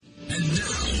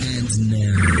begins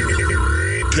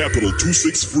now. Capital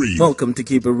 263. Welcome to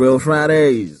Keep It Real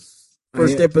Fridays.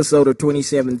 First episode of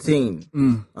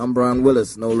 2017. I'm Brian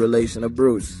Willis, no relation to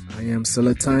Bruce. I am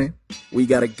Celatine. We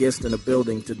got a guest in the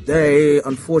building today.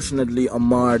 Unfortunately,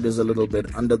 Ahmad is a little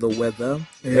bit under the weather.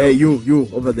 Yeah. Hey, you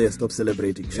over there, stop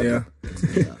celebrating. Shut Yeah.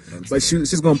 up. But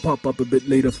she's going to pop up a bit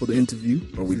later for the interview.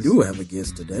 But we do have a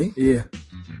guest today. Yeah.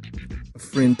 A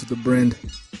friend to the brand.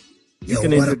 You Yo,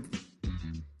 can what inter- up?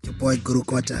 Your boy Guru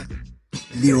Kota.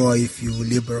 Leroy, if you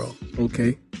liberal.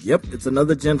 Okay. Yep, it's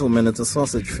another gentleman. It's a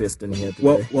sausage fest in here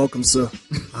today. Welcome, sir.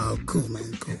 Oh, cool,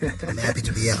 man. Cool. I'm happy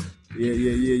to be here.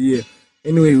 Yeah.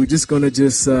 Anyway, we're just going to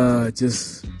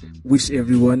just wish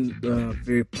everyone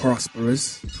very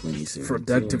prosperous, 2017.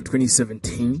 productive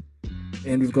 2017.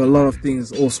 And we've got a lot of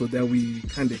things also that we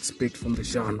kind of expect from the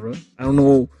genre. I don't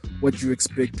know what you're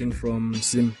expecting from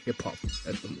Sim Hip Hop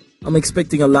at the moment. I'm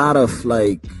expecting a lot of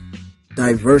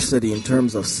diversity in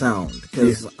terms of sound,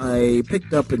 because I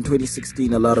picked up in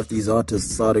 2016 a lot of these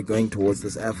artists started going towards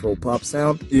this Afro pop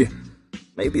sound. Yeah.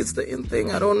 Maybe it's the in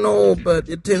thing, I don't know, but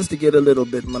it tends to get a little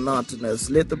bit monotonous.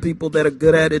 Let the people that are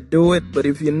good at it do it, but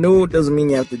if you're new, it doesn't mean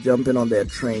you have to jump in on that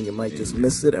train. You might just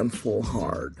miss it and fall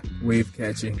hard. Wave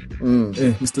catching.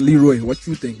 Mr. Leroy, what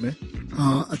you think, man?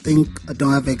 I think I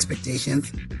don't have expectations.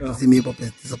 Sim Hip Hop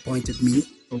has disappointed me.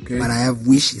 Okay. But I have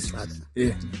wishes, rather.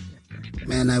 Yeah.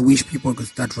 Man, I wish people could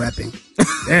start rapping.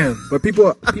 Damn, but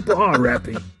people are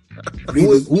rapping.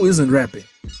 Really? Who isn't rapping?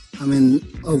 I mean,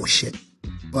 oh shit.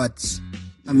 But,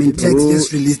 I mean, Tex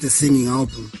just released a singing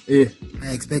album. Yeah.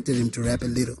 I expected him to rap a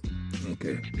little.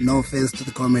 Okay. No offense to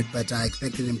the comrade, but I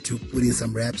expected him to put in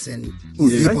some raps and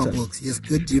Who's hip hop Tiger? books. Yes,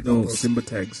 good hip hop No, books. Simba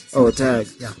tags. Oh, tag.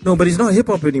 Yeah. No, but he's not hip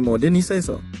hop anymore. Didn't he say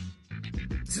so?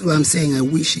 This is what I'm saying. I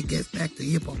wish he gets back to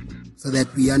hip hop so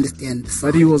that we understand the But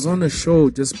sound. he was on a show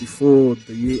just before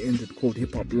the year ended called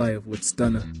Hip Hop Live with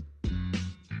Stunner.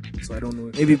 So I don't know.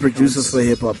 If Maybe that producers counts. for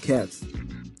hip hop cats.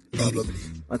 Probably.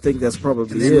 I think that's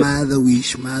probably And then it. my other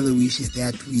wish is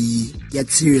that we get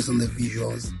serious on the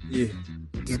visuals. Yeah.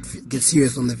 Get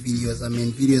serious on the videos. I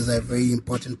mean, videos are a very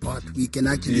important part. We can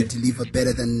actually deliver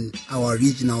better than our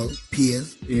regional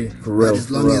peers. Yeah. For real. But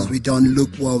as long as we don't look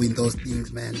well in those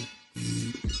things, man,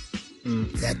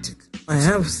 it's hectic. I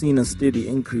have seen a steady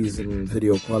increase in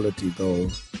video quality, though.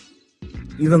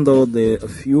 Even though there are a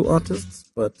few artists,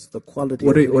 but the quality.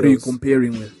 What of are you videos-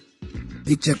 comparing with?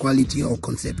 Picture quality or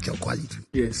conceptual quality?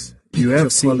 Yes. You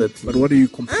have seen, quality. but what are you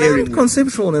comparing with?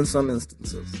 Conceptual in some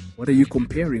instances. What are you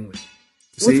comparing with?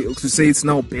 To say it's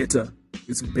now better.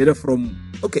 It's better from.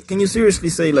 Okay, can you seriously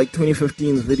say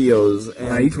 2015's videos and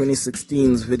Right.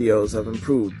 2016's videos have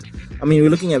improved? I mean, we're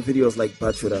looking at videos like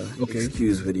Bachura, Okay.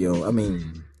 Excuse video. I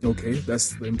mean, Okay,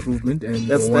 that's the improvement, and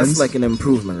that's the ones, like an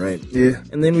improvement, right? yeah.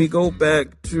 And then we go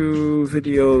back to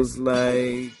videos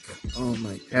like, oh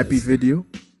my God. Happy video,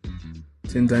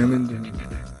 10 Diamond. And,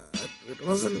 It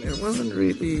wasn't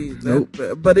really that Nope.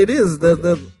 bad, but it is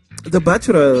the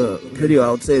Bachura video.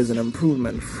 I would say is an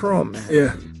improvement from Happy.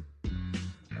 yeah.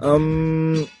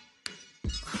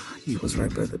 He was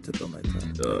right by the tip of my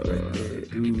tongue.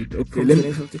 Dude, okay. From Let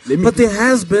 2015. me- But there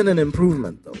has been an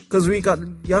improvement though, because we got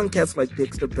young cats like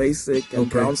Dexter Basic and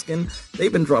Okay. Brownskin.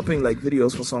 They've been dropping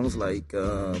videos for songs like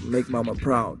 "Make Mama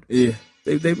Proud." Yeah.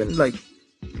 They've been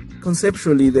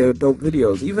conceptually they're dope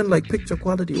videos. Even picture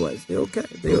quality wise, they're okay.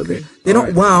 They're not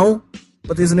Alright. wow,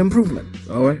 but there's an improvement.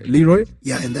 All right, Leroy.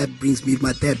 Yeah, and that brings me to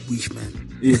my third wish, man.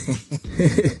 Yeah.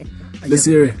 Let's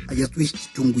hear it. I just wish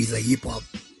Chitungu is a hip hop.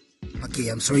 Okay,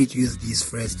 I'm sorry to use this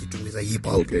phrase, Chitungu is a hip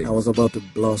hop. Okay. I was about to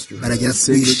blast you. But I just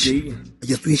wish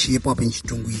Segregating. hip hop in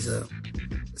Chitungu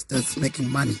starts making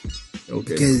money.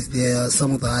 Okay. Because there are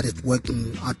some of the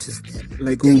working artists there.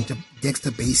 Like who?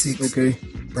 Dexter Basics, Okay.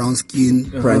 Brown Skin,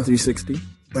 Pride 360.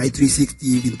 Bright 360,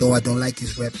 even though I don't like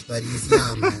his raps, but he's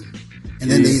man. And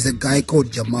then there is a guy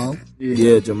called Jamal,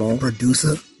 Yeah, Jamal.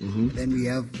 producer. Then we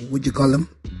have, what you call him?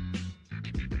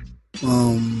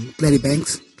 Claddy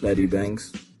Banks, Claddy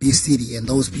Banks. Beef City, and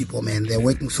those people, man, they're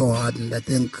working so hard, and I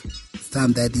think it's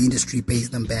time that the industry pays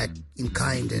them back in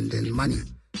kind and money.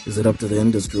 Is it up to the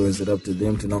industry or is it up to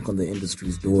them to knock on the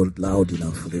industry's door loud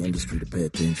enough for the industry to pay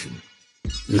attention?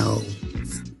 No,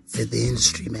 said the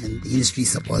industry, man. The industry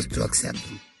is supposed to accept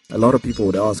them. A lot of people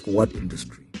would ask, what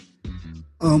industry?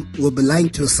 We'll be lying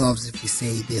to ourselves if we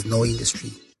say there's no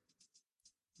industry,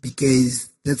 because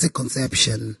that's a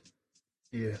conception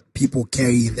Yeah. people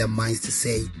carry in their minds to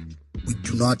say we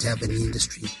do not have an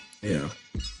industry. Yeah.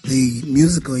 The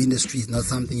musical industry is not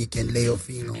something you can lay off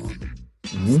in on.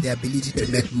 It's the ability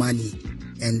to make money,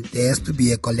 and there has to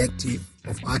be a collective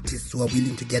of artists who are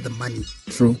willing to get the money.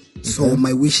 True. So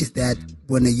my wish is that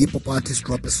when a hip hop artist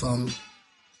drop a song,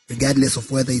 regardless of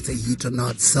whether it's a hit or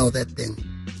not, sell that thing.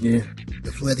 Yeah.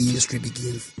 That's where the industry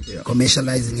begins. Yeah.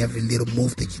 Commercializing every little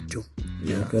move that you do.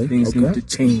 Yeah. Okay, Things need to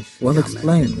change. Well Yeah,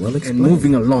 explained. Well And explained.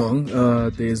 moving along,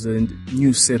 there's a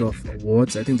new set of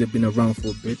awards. I think they've been around for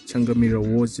a bit. Changamire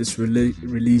Awards just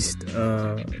released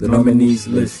the nominees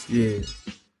list. Yeah,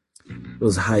 It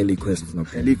was highly questionable.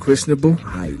 highly questionable.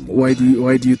 Highly.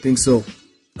 Why do you think so?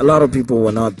 A lot of people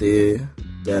were not there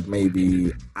that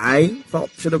maybe I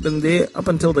felt should have been there. Up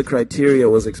until the criteria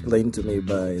was explained to me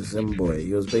by Zimboy,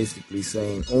 he was basically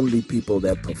saying only people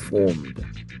that performed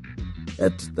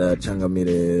at the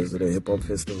Changamire Hip Hop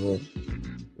Festival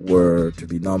were to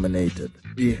be nominated.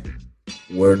 Yeah,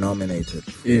 Were nominated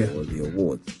for Yeah. the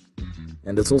awards.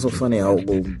 And it's also funny how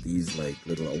all these like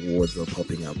little awards are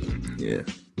popping up. yeah,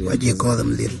 Why do you call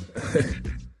them little?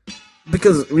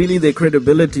 Because really their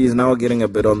credibility is now getting a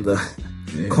bit on the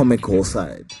comical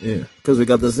side. yeah. Because we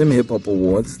got the Zim Hip Hop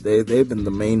Awards. They've been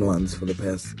the main ones for the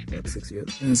past 6 years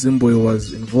And Zimboy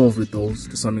was involved with those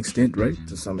to some extent, right?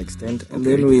 to some extent. And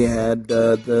Okay. then we had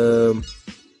the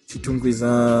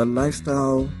Chitungwiza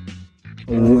Lifestyle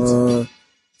Awards.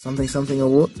 something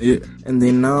awards. Yeah, And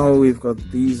then now we've got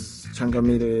these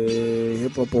Changamire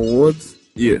Hip Hop Awards.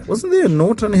 yeah. Wasn't there a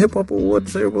Norton Hip Hop Award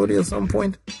ceremony at some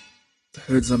point?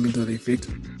 Heard something to the effect.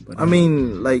 But I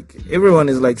mean, like, everyone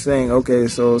is like saying, okay,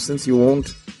 so since you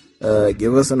won't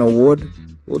give us an award,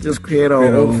 we'll just create our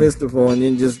own festival and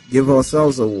then just give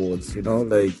ourselves awards, you know?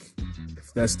 Like,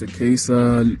 if that's the case,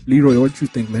 Leroy, what you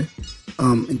think, man?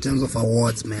 In terms of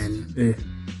awards, man, Yeah.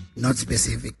 not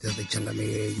specific to the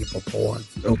Changamire Hip Hop Awards,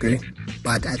 Okay.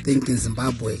 but I think in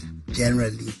Zimbabwe,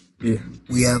 generally, Yeah.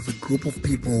 we have a group of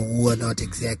people who are not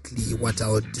exactly what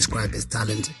I would describe as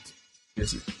talented.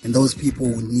 Yes. And those people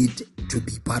need to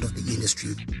be part of the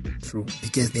industry True.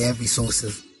 because they have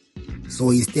resources.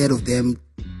 So instead of them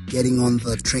getting on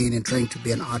the train and trying to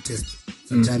be an artist,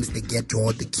 sometimes they get to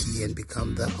hold the key and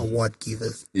become the award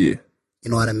givers. Yeah. You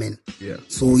know what I mean? Yeah.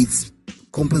 So it's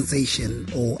compensation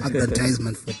or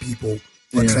advertisement for people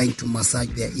who are Yeah. trying to massage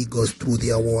their egos through the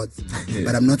awards.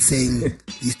 But I'm not saying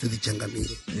this to the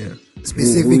Changamire. Yeah.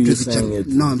 Specific Who to you the saying it?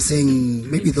 No, I'm saying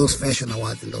maybe those fashion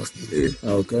awards and those things.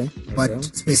 okay. But okay.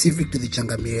 specific to the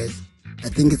Changamires, I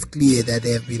think it's clear that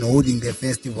they have been holding their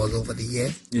festivals over the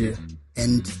year, Yeah.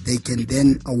 and they can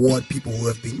then award people who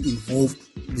have been involved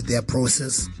with their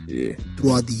process Yeah.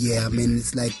 throughout the year. I mean,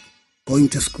 it's like going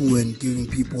to school and giving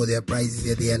people their prizes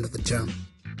at the end of the term.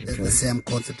 That's the same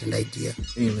concept and idea.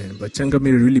 Amen. But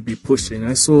Changamire really be pushing.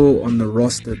 I saw on the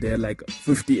roster there are like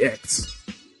 50 acts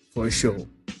for a show.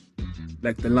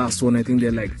 Like the last one, I think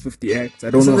they're like 50 acts.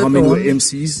 I don't Isn't know how that the many were one?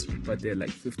 MCs, but they're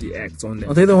like 50 acts on Are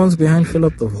there. they the ones behind Fill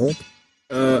Up the Vault?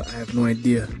 I have no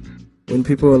idea. When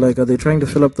people are like, are they trying to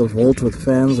fill up the vault with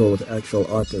fans or with actual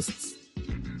artists?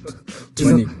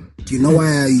 Funny. Do you know why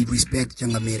I respect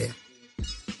Changamire?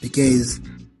 Because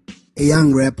a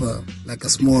young rapper, like a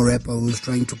small rapper who's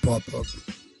trying to pop up,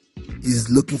 is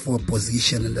looking for a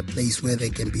position and a place where they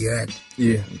can be heard.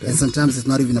 Yeah. And sometimes it's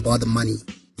not even about the money.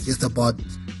 It's just about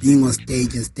being on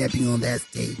stage and stepping on that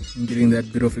stage. And getting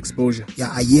that bit of exposure.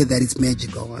 Yeah, I hear that it's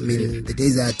magical. I mean, the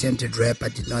days I attempted rap, I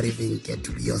did not even get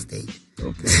to be on stage.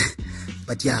 Okay.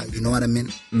 But yeah, you know what I mean?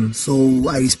 So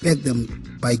I respect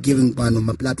them by giving one of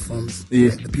my platforms. Yeah.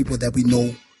 Like the people that we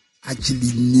know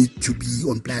actually need to be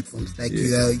on platforms. Like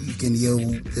you can hear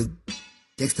the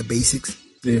Dexter Basics.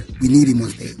 Yeah. We need him on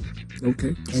stage.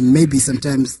 Okay. And maybe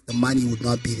sometimes the money would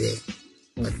not be there.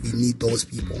 But we need those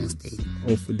people on stage.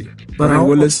 Hopefully. But Brian how,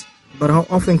 Willis. but how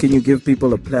often can you give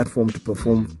people a platform to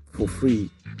perform for free?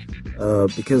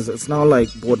 Because it's now like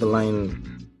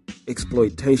borderline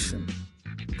exploitation.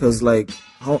 Because like,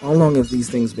 how long have these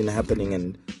things been happening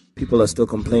and people are still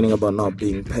complaining about not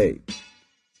being paid?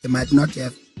 They might not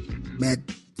have made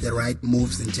the right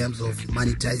moves in terms of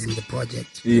monetizing the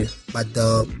project. Yeah. But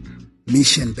the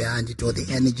mission behind it or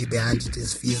the energy behind it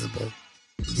is feasible.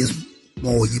 It's just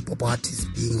more hip hop artists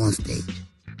being on stage.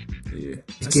 Yeah.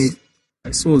 Because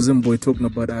I saw Zimboy talking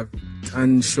about I've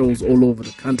done shows all over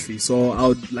the country, so I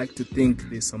would like to think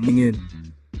there's something in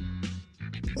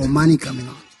or money coming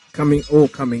out.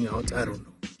 coming out. I don't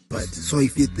know. But so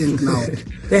if you think now,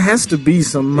 There has to be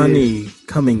some money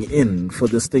coming in for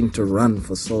this thing to run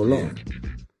for so long.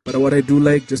 But what I do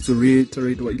like, just to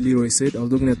reiterate what Leroy said, I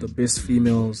was looking at the best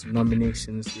females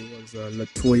nominations. There was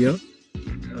Latoya,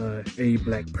 A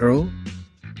Black Pearl,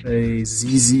 a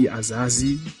Zizi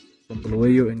Azazi from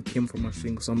Bulawayo, and Kim from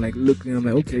Masvingo. So I'm like looking, I'm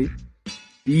like, okay,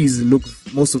 these look,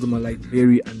 most of them are like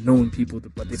very unknown people,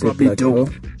 but they're Say probably Black dope.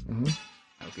 Pearl?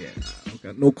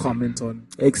 Okay. No comment on.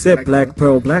 Except Black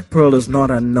Pearl. Black Pearl is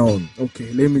not unknown.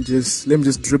 Okay, let me just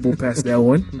dribble past that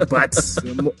one. But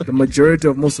the majority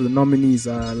of most of the nominees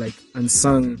are like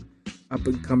unsung, up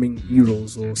and coming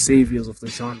heroes or saviors of the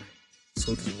genre,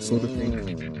 so to think.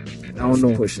 I don't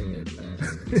know. Pushing it, man.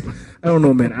 I don't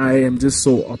know, man. I am just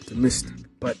so optimistic.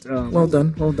 But Well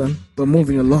done. But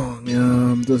moving along,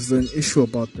 there's an issue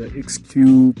about the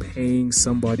XQ paying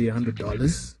somebody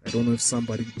 $100. I don't know if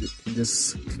somebody can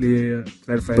just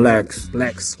clarify.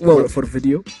 Blacks. Well, For the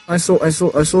video. I saw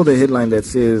the headline that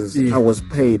says I was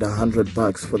paid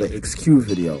 $100 for the XQ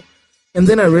video, and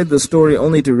then I read the story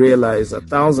only to realize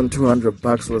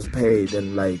 $1,200 was paid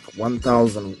and like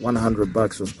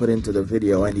 $1,100 was put into the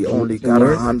video, and he only got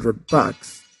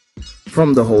 $100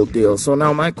 from the whole deal. So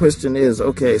now my question is,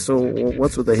 okay, so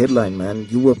what's with the headline, man?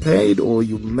 You were paid or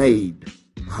you made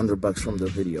 $100 from the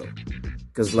video?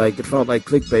 Because like it felt like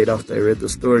clickbait after I read the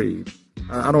story.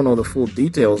 I don't know the full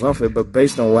details of it, but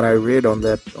based on what I read on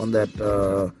that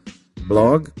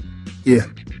blog,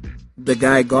 the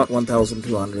guy got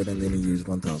 1,200 and then he used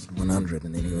 1,100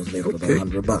 and then he was left with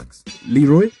 $100.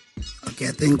 Leroy? Okay,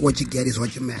 I think what you get is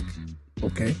what you make.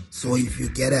 Okay. So if you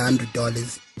get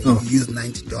 $100 and you use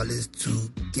 $90 to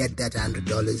get that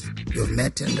 $100, you've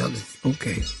made $10.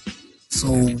 Okay.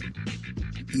 So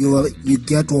you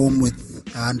get home with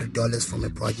 $100 from a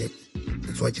project.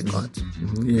 That's what you got,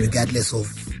 regardless of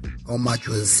how much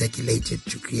was circulated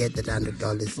to create that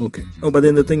 $100. Okay. Oh, but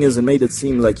then the thing is, it made it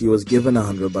seem like he was given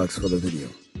 $100 for the video.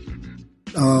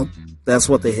 That's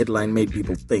what the headline made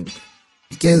people think.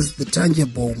 Because the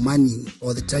tangible money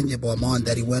or the tangible amount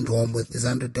that he went home with is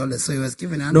 $100, so he was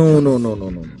given $100.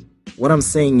 No. What I'm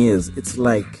saying is, it's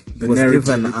like he was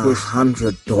given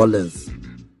 $100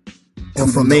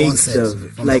 from the onset.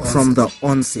 From the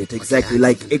onset, exactly.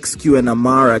 Like XQ and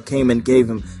Amara came and gave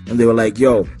him, and they were like,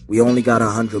 "Yo, we only got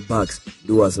 $100.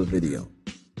 Do us a video."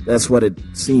 That's what it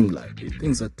seemed like.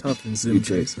 Things are tough in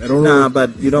Zimbabwe. I don't know. Nah,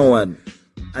 but you know what?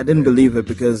 I didn't believe it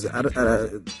because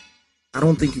I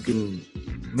don't think you can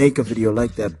make a video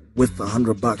like that with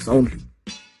 $100 only.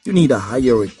 You need a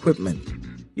higher equipment.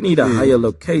 You need a higher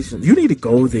location. You need to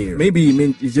go there. Maybe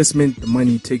it just meant the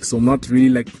money it takes, so not really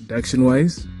like production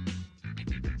wise.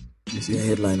 The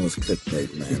headline was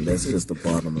clickbait, man. That's just the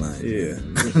bottom line. Yeah.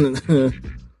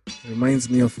 Reminds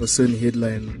me of a certain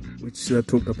headline which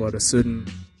talked about a certain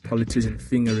politician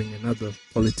fingering another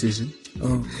politician.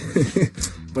 Oh.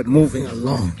 But moving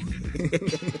along.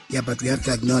 Yeah, but we have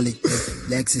to acknowledge that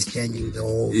Lex is changing the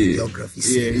whole geography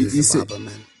scene in Zimbabwe,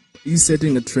 man. He's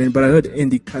setting a trend, but I heard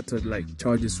Andy Carter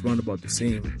charges round about the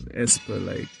same as per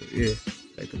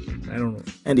I don't know.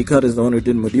 Andy Carter is the one who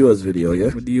did Mudiwa's video, yeah?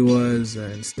 Mudiwa's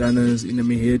and Stunner's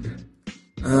Enemy Head.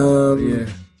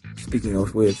 Speaking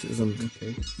of which, isn't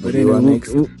okay? But anyway,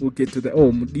 we'll get to that.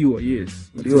 Oh, Mudiwa,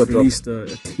 yes. He just released a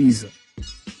teaser.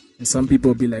 And some people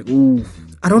will be like, ooh.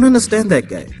 I don't understand that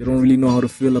guy. They don't really know how to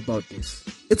feel about this.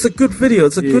 It's a good video.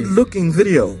 It's a good looking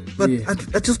video. But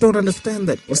I just don't understand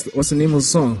that guy. What's the name of the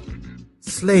song?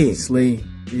 Slaying.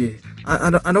 Yeah.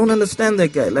 I don't understand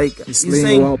that guy. Like, he's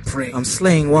saying while praying. I'm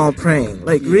slaying while praying.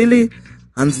 Like, really?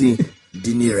 Hansi,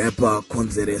 dini rapper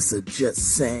konzeresa, just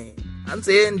saying.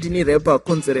 Hansi, dini rapper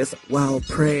konzeresa while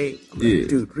praying. Like,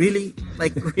 dude, really?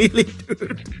 Like, really,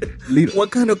 dude? What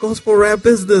kind of gospel rap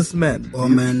is this, man? Oh,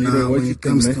 man, when it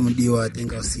comes to Mudiwa, I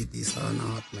think I'll sit this one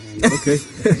out, man. Okay.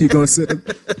 You're going to sit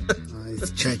it? It's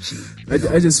churchy.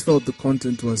 I just felt the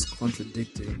content was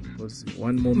contradicting, because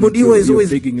one moment you're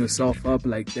always bigging yourself up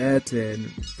like that and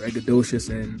braggadocious,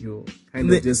 and you're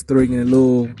kind of just throwing in a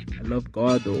little I love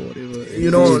God or whatever. You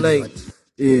know, like,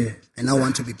 and I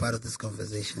want to be part of this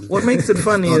conversation. What makes it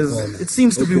funny is it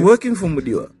seems to be working for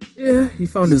Mudiwa. Yeah, he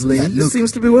found his lane. It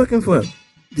seems to be working for him.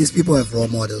 These people have role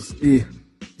models. Yeah.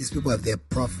 These people have their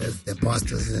prophets, their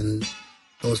pastors, and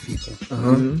those people.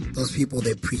 Those people,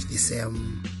 they preach, they say,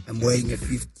 I'm wearing a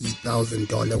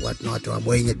 $50,000 whatnot, or I'm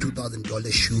wearing a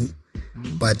 $2,000 shoe,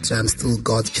 but I'm still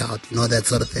God's child, you know, that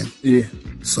sort of thing. Yeah.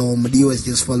 So Mudiwa is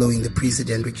just following the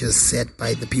precedent which is set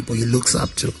by the people he looks up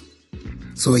to.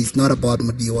 So it's not about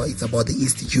Mudiwa, it's about the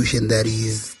institution that he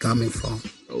is coming from.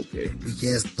 Okay. Which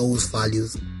has those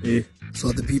values. Yeah.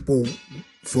 So the people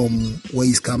from where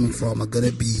he's coming from are going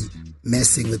to be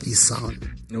messing with his sound.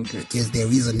 Okay. Because there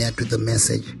is a net with the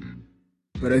message.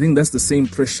 But I think that's the same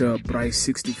pressure Bryce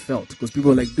 60 felt. Because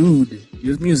people are like, dude,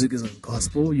 your music isn't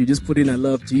gospel. You just put in I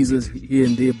love Jesus here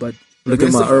and there, but look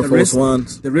at my Air Force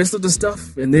Ones. The rest of the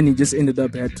stuff, and then he just ended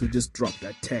up had to just drop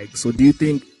that tag. So do you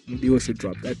think Dio should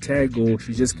drop that tag, or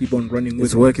she just keep on running with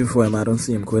It's working for him. I don't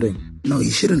see him quitting. No, he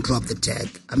shouldn't drop the tag.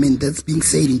 I mean, that's being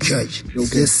said in church.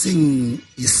 He's just singing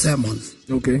his sermons.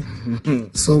 Okay.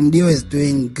 So Mdio is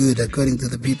doing good according to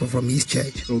the people from his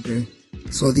church. Okay.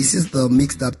 So this is the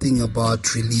mixed up thing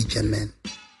about religion, man.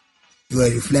 You are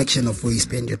a reflection of where you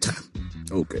spend your time.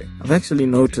 Okay. I've actually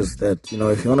noticed that,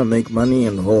 if you want to make money,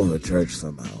 involve a church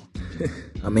somehow.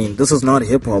 I mean, this is not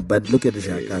hip hop, but look at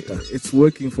Jakarta. It's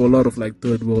working for a lot of like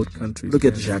third world countries. Look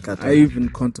at man. Jakarta. I even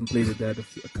contemplated that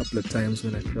a couple of times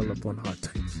when I fell upon hard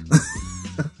times.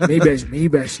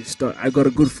 maybe I should start. I got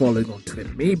a good following on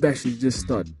Twitter. Maybe I should just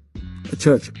start a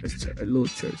church. a little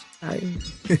church.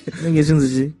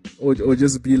 or Or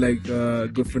just be like a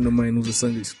good friend of mine who's a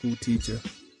Sunday school teacher.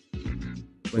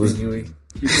 But anyway,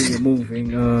 keeping it moving.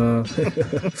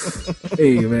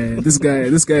 Hey man, this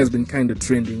guy has been kind of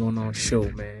trending on our show,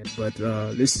 man. But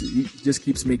he just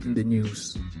keeps making the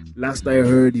news. Last I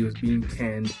heard, he was being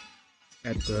canned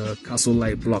at the Castle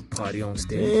Light block party on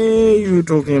stage. Hey, you're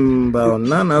talking about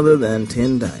none other than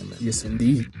 10 Diamond. Yes,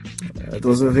 indeed. It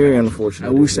was a very unfortunate.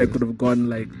 I wish I could have gotten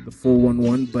like the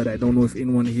 411, but I don't know if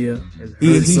anyone here has heard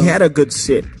He some. had a good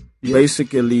set. Yeah.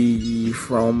 Basically,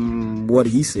 from what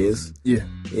he says, Yeah.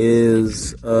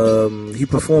 is he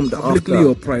performed Publicly after.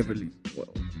 or privately? Well,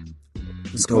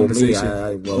 this Told me,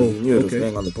 conversation. he knew it was okay.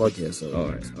 going on the podcast, so All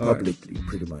right, it's all right. publicly,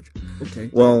 pretty much. Okay.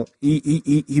 Well,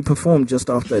 he performed just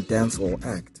after a dancehall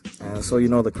act, so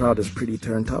the crowd is pretty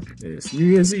turned up. It's New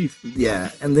Year's Eve.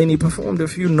 Yeah, and then he performed a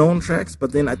few known tracks,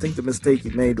 but then I think the mistake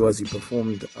he made was he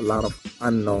performed a lot of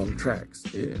unknown tracks.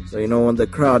 Yeah. So when the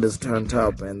crowd is turned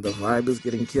up and the vibe is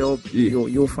getting killed,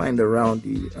 you'll find a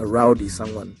rowdy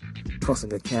someone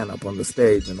tossing a can up on the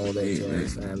stage and all that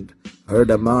jazz. And I heard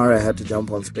Amara had to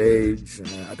jump on stage.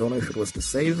 I don't know if it was to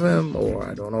save him, or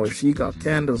I don't know if she got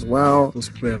canned as well. Those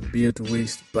people have beer to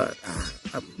waste. But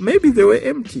maybe they were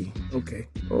empty. Okay.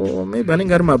 Or maybe I didn't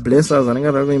get my blessers. I didn't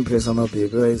get to impress on my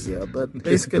babies. Yeah, but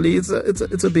basically, it's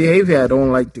a behavior I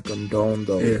don't like to condone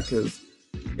though, because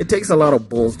it takes a lot of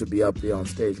balls to be up there on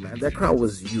stage, man. That crowd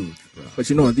was huge, bro. But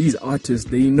these artists,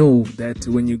 they know that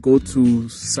when you go to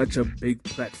such a big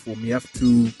platform, you have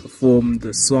to perform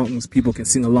the songs people can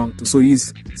sing along to. So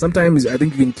sometimes I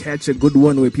think you can catch a good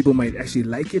one where people might actually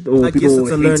like it, or I people guess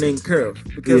it's a hate learning it. curve,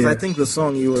 because Yeah. I think the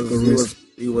song he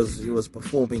was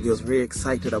performing, he was very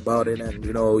excited about it, and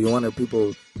you wanted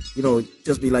people,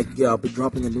 just be like, yeah, I'll be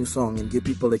dropping a new song and get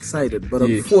people excited. But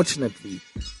unfortunately,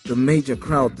 the major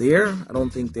crowd there, I don't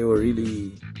think they were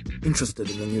really interested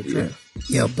in the new track.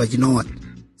 Yeah, but you know what?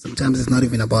 Sometimes it's not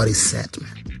even about his set,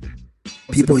 man.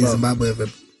 People in Zimbabwe have a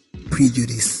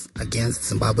prejudice against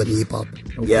Zimbabwean hip hop.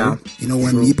 Yeah.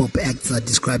 When hip hop acts are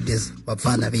described as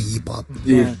Bafana be hip hop,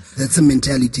 Yeah. that's a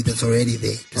mentality that's already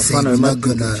there to say Bafana you're not Martin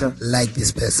gonna Luther. like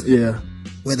this person, Yeah.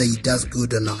 whether he does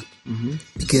good or not.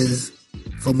 Because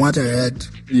from what I heard,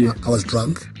 I was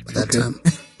drunk at that time.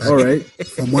 But All right.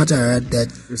 From what I heard,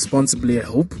 that Responsibly, I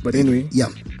hope. But anyway. yeah,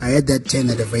 I heard that 10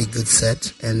 had a very good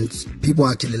set, and people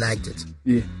actually liked it.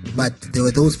 Yeah. But there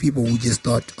were those people who just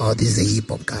thought, oh, this is a hip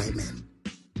hop guy, man.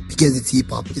 Because it's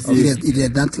hip hop. It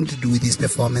had nothing to do with his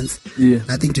performance, Yeah.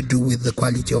 nothing to do with the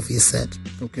quality of his set.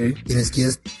 Okay. It was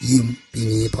just him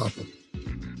being hip hop.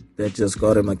 That just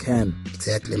got him a can.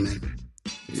 Exactly, man.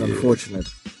 It's unfortunate.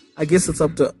 I guess it's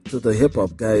up to the hip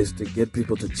hop guys to get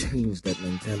people to change that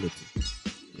mentality.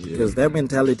 Because that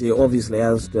mentality obviously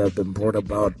has to have been brought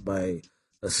about by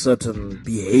a certain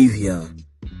behavior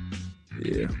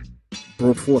Yeah.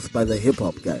 brought forth by the hip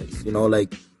hop guys.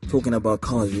 Like talking about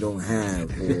cars you don't have,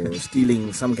 or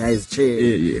stealing some guy's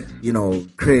chair,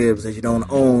 cribs that you don't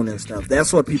own and stuff.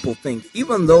 That's what people think.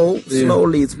 Even though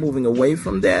slowly it's moving away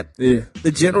from that,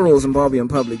 the general Zimbabwean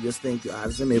public just think,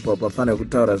 hip hop, blah,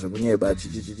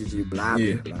 blah,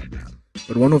 blah.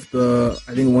 But one of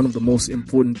the most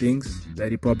important things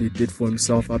that he probably did for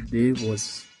himself up there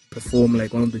was perform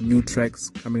like one of the new tracks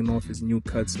coming off his new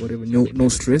cuts, whatever. No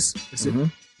stress. Is it?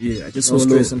 Yeah, I just saw No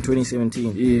Stress in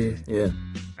 2017. Yeah.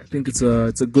 I think it's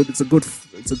a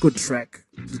good track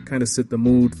to kind of set the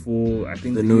mood for, I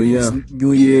think, the new year.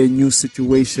 New year, new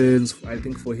situations. I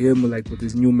think for him, like with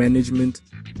his new management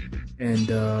and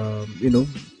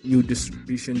new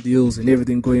distribution deals and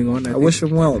everything going on. I wish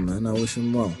him well, man. I wish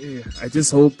him well. Yeah, I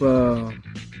just hope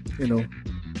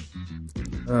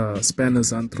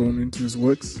spanners aren't thrown into his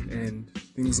works and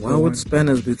things. Why would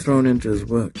spanners be thrown into his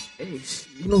work? Hey,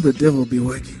 the devil be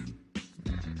working.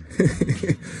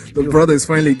 The brother is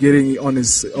finally getting on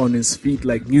his feet,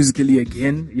 like musically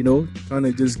again. Trying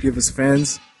to just give his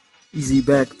fans easy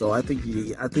back though. I think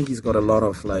he's got a lot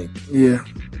of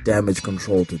damage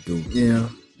control to do. Yeah.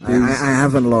 I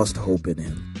haven't lost hope in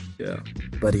him. Yeah.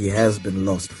 but he has been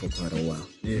lost for quite a while.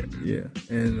 Yeah, yeah.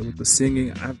 And with the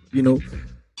singing,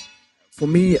 for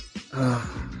me,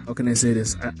 how can I say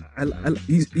this?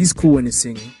 He's cool when he's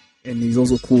singing, and he's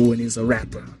also cool when he's a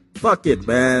rapper. Fuck it,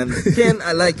 man. Ken,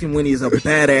 I like him when he's a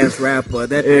badass rapper.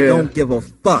 That I don't give a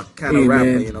fuck kind of rapper,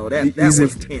 man. you know. That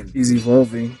was 10. He's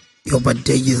evolving. Yo, but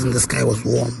Days in the Sky was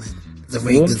warm, man. It's a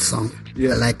very Warm? good song.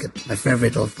 Yeah. I like it. My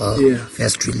favorite of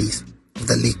first release of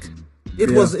the league.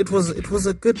 It was a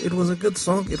good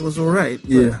song. It was alright.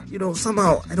 Yeah. You know,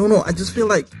 somehow I don't know. I just feel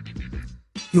like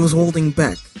he was holding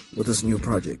back with this new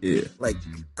project. Yeah. Like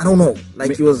I don't know.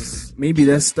 Like he was. Maybe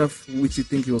that stuff which you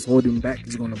think he was holding back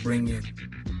he's gonna bring in.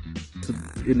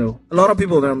 A lot of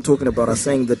people that I'm talking about are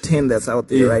saying the 10 that's out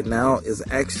there right now is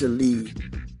actually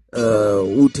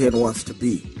who 10 wants to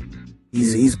be.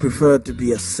 He's preferred to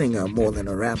be a singer more than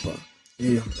a rapper.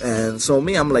 Yeah. And so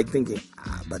me, I'm like thinking,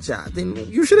 but yeah, then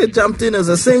you should have jumped in as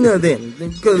a singer then.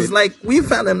 Because like we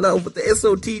fell in love with the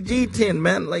SOTG 10,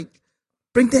 man. Like,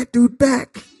 bring that dude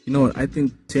back. You know what? I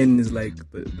think 10 is like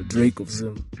the Drake of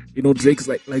Zim. You know, Drake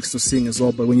likes to sing as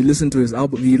well, but when you listen to his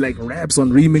album, he like raps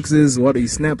on remixes, he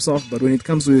snaps off. But when it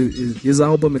comes to his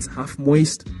album, it's half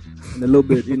moist and a little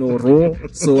bit, raw.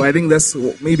 So I think that's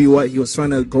maybe what he was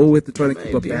trying to go with, to try to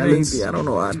keep a balance. Maybe, I don't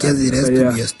know. Because it has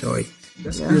to be a story.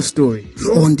 That's your story.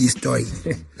 You own the story.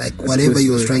 Like whatever he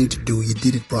was trying to do, you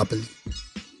did it properly.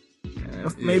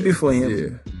 Maybe for him.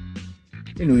 Yeah.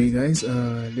 Anyway, guys,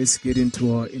 let's get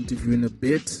into our interview in a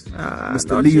bit. Mr.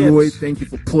 Not Leroy, yet. thank you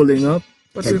for pulling up.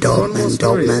 But Yeah, we've got dope, one more man,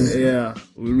 story. dope, man. Yeah,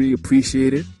 we really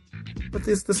appreciate it. But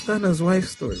it's the Stunner's wife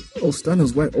story. Oh,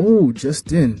 Stunner's wife. Oh,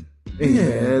 just in. Hey,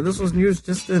 Yeah, man. this was news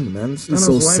just in, man. Stunner's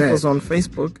so wife sad. was on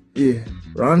Facebook Yeah.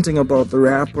 ranting about the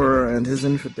rapper and his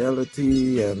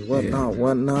infidelity and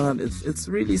whatnot. It's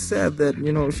really sad that,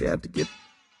 she had to get,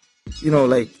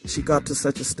 like she got to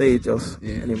such a stage of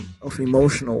of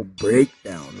emotional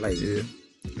breakdown. Like,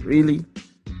 really?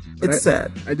 It's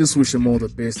sad. I just wish him all the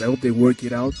best. I hope they work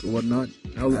it out or whatnot.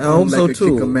 I hope so like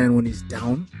too. Kick a man when he's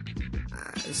down.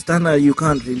 Stunner, you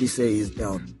can't really say he's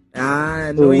down.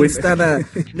 Knowing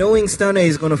Stunner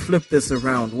is gonna flip this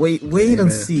around. Wait and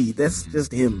man. see. That's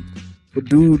just him. But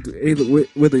dude,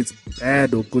 whether it's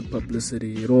bad or good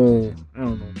publicity, it all, I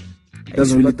don't know. It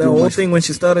doesn't really But the do whole much. thing when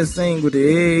she started saying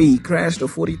he crashed a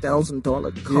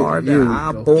 $40,000 car here that we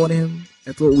I go. bought him.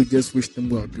 I thought we just wished them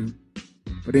well, dude.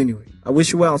 But anyway. I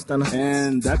wish you well, Stunner.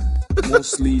 And that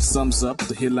mostly sums up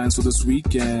the headlines for this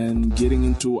week, and getting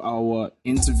into our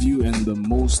interview and the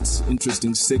most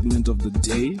interesting segment of the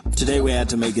day. Today we had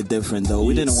to make it different though.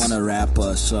 We didn't want a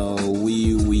rapper, so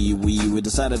we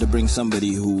decided to bring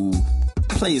somebody who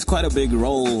plays quite a big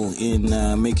role in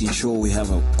making sure we have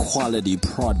a quality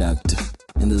product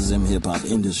in the Zim hip hop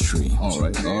industry. All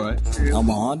right.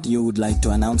 Ahmad, you would like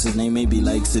to announce his name? Maybe he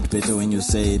likes it better when you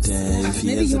say it if he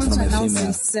Maybe has he it wants from to a announce female.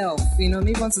 himself.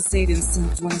 Maybe he wants to say it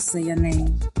himself. Do you want to say your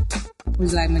name?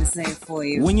 Would you like me to say it for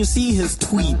you? When you see his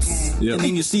tweets Okay. and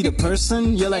then you see the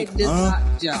person, you're like, It does not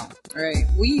jump. All right.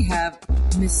 We have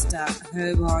Mr.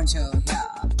 Herb Honcho here.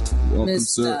 Welcome, Mr.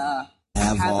 sir.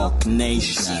 Havoc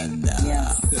Nation.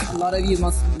 Yes. A lot of you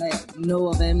must know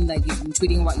of him. Like, he's been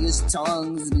tweeting about your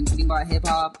songs, he's been tweeting about hip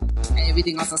hop, and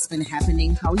everything else that's been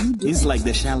happening. How you doing? He's like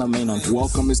the Charlemagne on Twitter.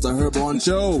 Welcome, Mr. Herb on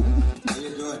Show.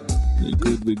 We're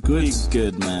good. We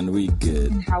good, man. We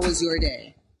good. And how was your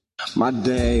day? My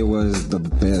day was the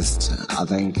best. I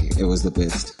think it was the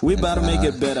best. We about to make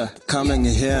it better. Coming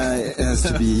here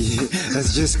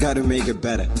has just got to make it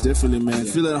better. Definitely, man.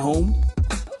 Feel at home.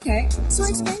 Okay, so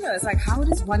explain to us, how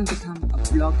does one become a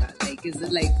blogger? Like, is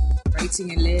it like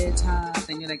writing a letter,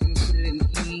 then you're like, you put it in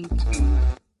ink?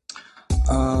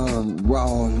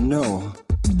 Well, no.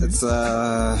 It's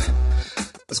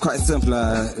quite simple.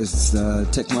 It's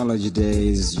technology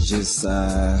days. You just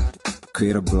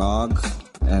create a blog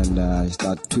and you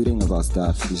start tweeting about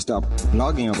stuff. You start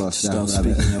blogging about stuff. Stop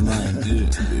speaking your mind.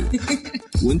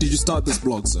 When did you start this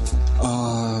blog, sir?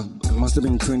 It must have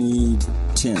been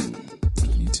 2010.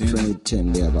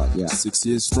 2010, yeah. 6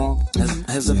 years strong.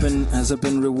 Has it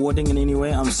been rewarding in any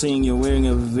way? I'm seeing you're wearing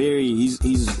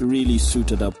he's really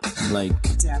suited up. Like,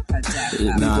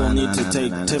 people need to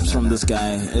take tips from this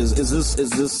guy. Is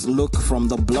this look from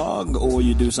the blog, or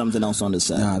you do something else on the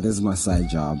side? Nah, this is my side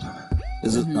job.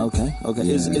 Is it okay?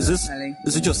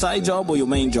 Is it your side job or your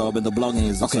main job, and the blogging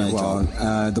is the side job?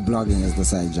 The blogging is the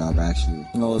side job, actually.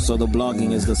 Oh, so the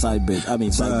blogging is the side bit. I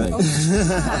mean, side bit.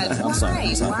 I'm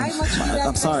sorry. Why must you do that?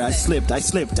 I'm sorry. I slipped.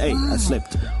 Hey, I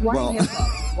slipped. Why hip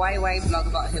hop? Why blog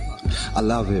about hip hop? I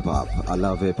love hip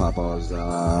hop. I was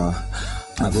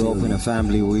I grew up in a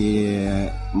family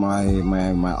where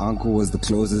my uncle was the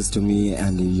closest to me,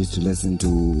 and he used to listen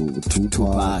to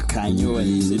Tupac. I knew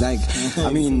it. Like,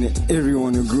 I mean,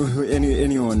 everyone who grew,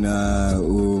 anyone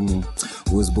who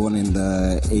was born in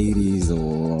the 80s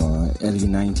or early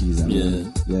 90s. I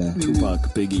mean, yeah.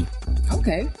 Tupac, Biggie.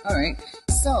 Okay, all right.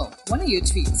 So, one of your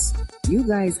tweets, you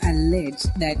guys allege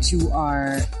that you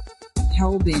are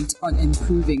hell-bent on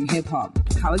improving hip-hop.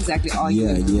 How exactly are you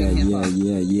improving hip-hop?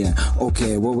 Yeah.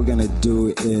 Okay, what we're gonna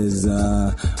do is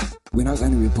we're not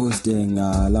gonna be posting,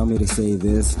 allow me to say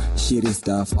this, shitty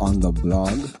stuff on the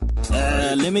blog.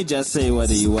 Let me just say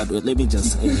let me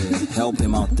just help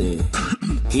him out there.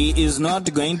 He is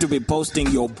not going to be posting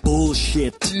your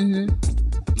bullshit. Mm-hmm.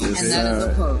 Yes, and that is a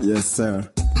post. Yes, sir.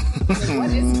 So what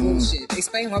is bullshit?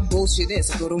 Explain what bullshit is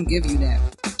so people don't give you that.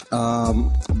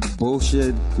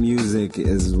 Bullshit music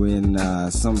is when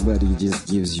somebody just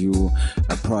gives you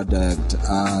a product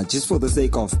just for the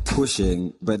sake of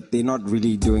pushing, but they're not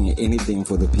really doing anything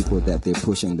for the people that they're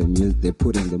pushing they're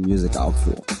putting the music out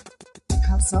for.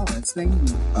 How so? Explain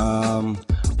to me.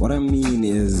 What I mean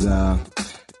is,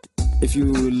 if you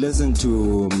listen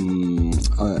to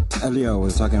earlier, I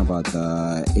was talking about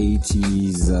the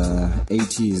 80s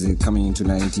coming into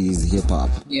 90s hip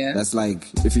hop. Yeah. That's like,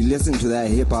 if you listen to that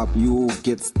hip hop, you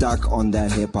get stuck on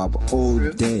that hip hop all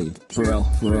day. For real.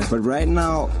 But right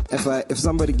now, if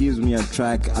somebody gives me a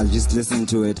track, I'll just listen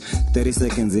to it. 30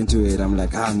 seconds into it, I'm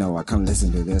like, no, I can't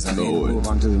listen to this. I need to move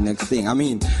on to the next thing. I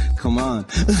mean, come on.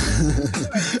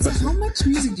 So how much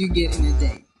music do you get in a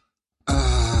day?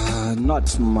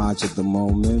 Not much at the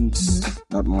moment.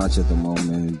 Mm-hmm. Not much at the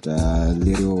moment. A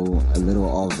little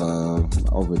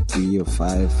over 3 or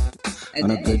 5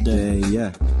 on a good day.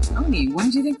 Yeah. Only. Why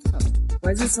do you think so?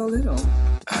 Why is it so little?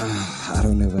 I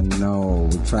don't even know.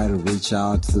 We try to reach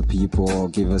out to the people,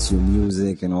 give us your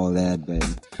music and all that, but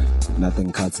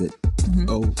nothing cuts it. Mm-hmm.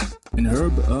 Oh, and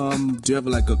Herb, do you have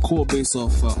like a core base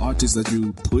of artists that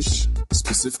you push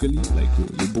specifically, like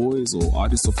your boys or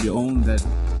artists of your own that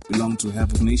belong to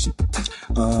Havoc Nation?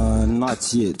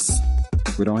 Not yet.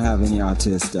 We don't have any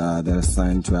artists that are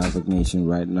signed to Havoc Nation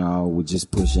right now. We're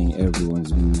just pushing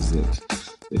everyone's music.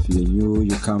 If you're new,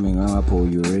 you're coming up, or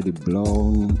you're already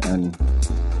blown, and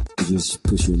you just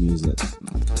push your music.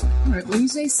 Alright, when you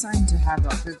say signed to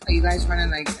Havoc, are you guys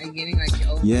running are you getting like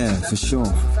your own? Yeah, for sure.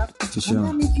 For sure. Doesn't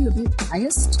that make you a bit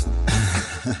biased?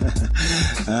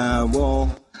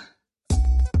 Well,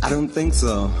 I don't think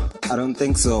so.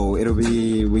 It'll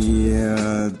be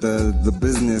the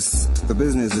business. The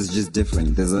business is just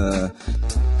different. There's a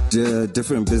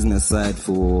different business side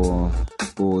for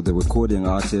the recording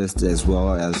artist as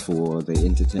well as for the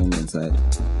entertainment side.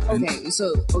 Okay,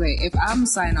 if I'm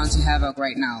signed on to Havoc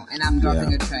right now and I'm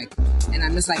dropping a track and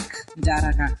I'm just like,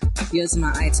 Daraka, here's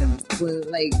my item.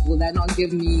 Will that not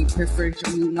give me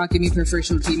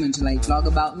preferential treatment to like blog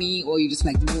about me, or you just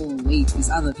like, no, wait,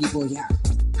 there's other people here?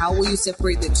 How will you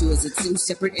separate the two? Is it two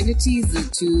separate entities? Is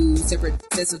it two separate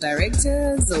sets of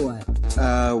directors, or what?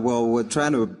 Well, we're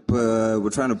trying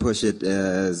to push it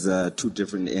as 2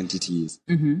 different entities.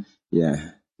 Mm-hmm.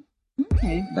 Yeah.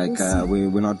 Okay. Like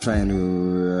we're not trying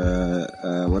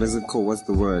to what is it called? What's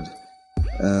the word?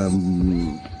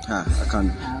 I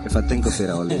can't. If I think of it,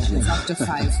 I'll let you. It's up to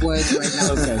 5 words right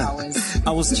now. Okay.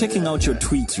 I was checking out your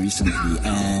tweets recently,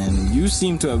 and you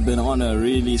seem to have been on a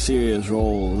really serious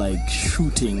role, like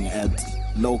shooting at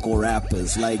local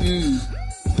rappers. Like,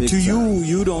 to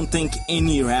you don't think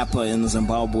any rapper in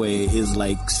Zimbabwe is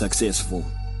like successful?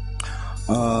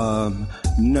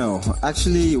 No.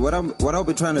 Actually, what I'll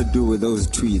be trying to do with those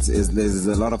tweets is there's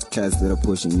a lot of cats that are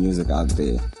pushing music out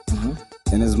there. Mm-hmm.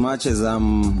 And as much as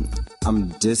I'm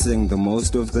dissing the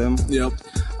most of them, Yep.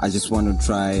 I just want to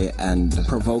try and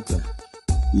Provoke them.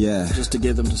 Yeah. Just to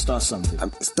get them to start something.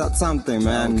 Start something,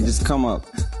 man. Okay. Just come up.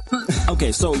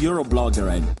 Okay, so you're a blogger,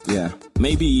 right? Yeah.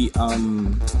 Maybe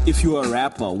if you're a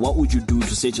rapper, what would you do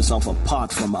to set yourself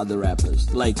apart from other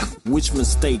rappers? Like, which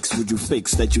mistakes would you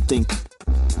fix that you think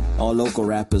our local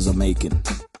rappers are making?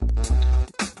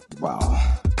 Wow.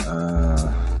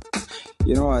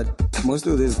 You know what? Most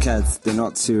of these cats, they're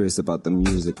not serious about the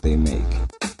music they make.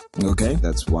 Okay.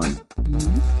 That's one.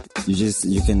 Mm-hmm.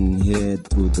 You can hear it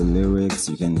through the lyrics,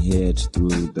 you can hear it through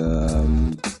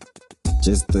the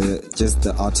just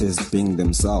the artists being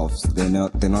themselves. They're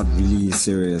not really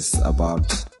serious about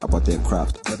their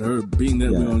craft. But being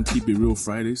that we're on Keep It Real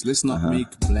Fridays, let's not make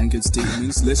blanket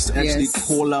statements. Let's actually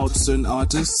call out certain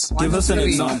artists. Give us an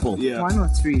example. Yeah. 1 or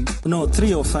 3? No,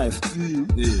 3 or 5.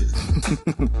 Yeah.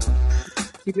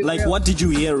 Like, what did you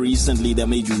hear recently that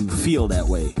made you feel that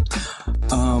way?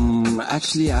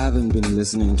 Actually, I haven't been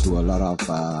listening to a lot of.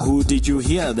 Who did you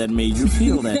hear that made you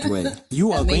feel that way?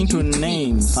 You are going to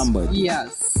name somebody.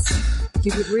 Yes.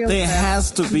 Keep it real. There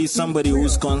has to be somebody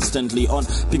who's constantly on,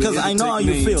 because I know how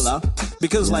you feel, huh?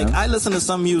 Because like I listen to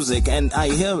some music and I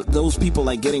hear those people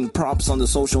like getting props on the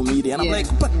social media, and I'm like,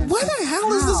 but why the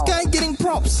hell is this guy getting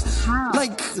props? How?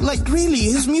 Like really,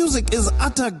 his music is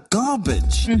utter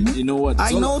garbage. You know what?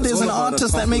 I know there's an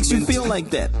artist that makes you feel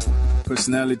like that.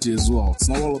 Personality as well. It's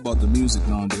not all about the music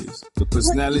nowadays. The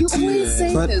personality, you always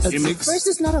say this. gimmicks. First,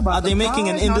 it's not about. Are they making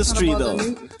an industry though?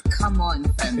 Come on,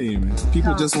 fam. Hey man,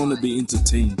 people just want to be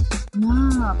entertained.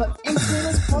 Nah, but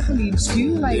entertainers properly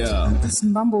do like this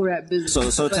mumble rap business.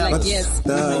 So but tell like, us. yes,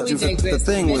 The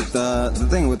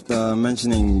thing with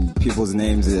mentioning people's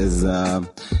names is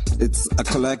it's a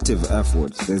collective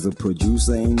effort. There's a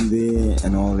producer in there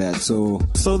and all that.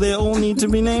 So they all need to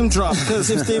be name dropped, because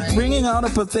if they're bringing out a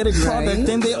pathetic product,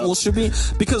 then they all should be.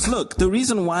 Because look, the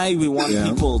reason why we want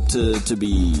people to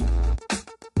be.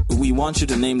 We want you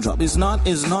to name drop. Is not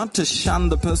to shun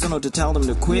the person or to tell them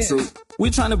to quit. Yeah. We're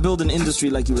trying to build an industry,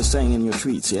 like you were saying in your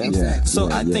tweets, yeah? Yeah.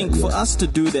 So I think for us to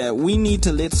do that, we need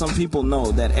to let some people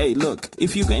know that, hey, look,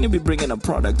 if you're going to be bringing a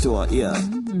product to our ear,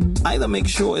 either make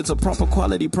sure it's a proper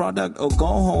quality product or go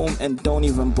home and don't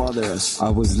even bother us. I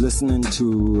was listening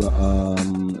to,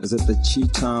 is it the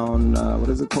Chi-Town, what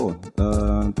is it called?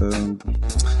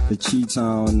 The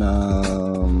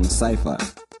Chi-Town Cypher.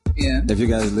 Yeah. If you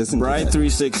guys listen Bright to that.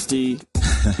 360,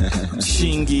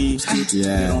 Shingy,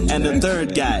 and the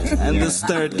third guy, and this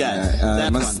third guy.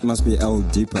 That must be El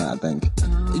Deeper, I think.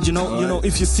 You know,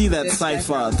 if you see that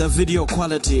cipher, the video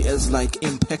quality is like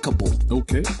impeccable.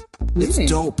 Okay. It's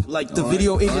dope. Like the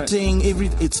video editing,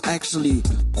 it's actually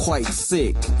quite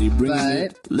sick. They bring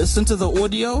it. Listen to the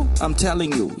audio. I'm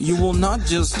telling you, you will not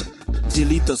just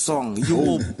delete the song. You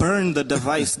will burn the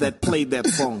device that played that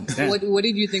song. What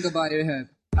did you think about it, Herb?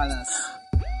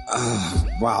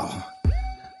 Wow.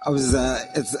 I was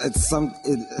it's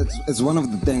one of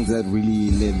the things that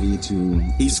really led me to.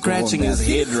 He's scratching his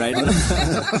head right now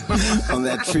on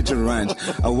that Twitter rant.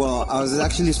 Well, I was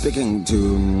actually speaking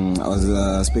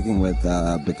with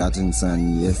Begatin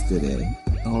San yesterday.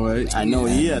 All right. I know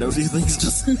he had a few things to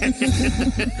say.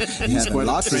 He had a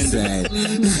lot to say.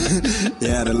 He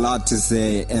had a lot to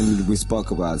say, and we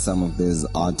spoke about some of these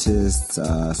artists,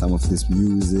 some of this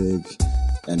music.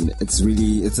 And it's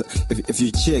really, if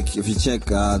you check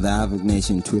the Havoc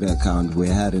Nation Twitter account, we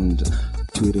hadn't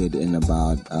tweeted in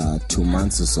about 2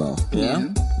 months or so. Yeah?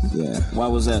 Yeah. Why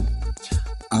was that?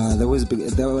 That was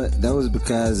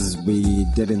because we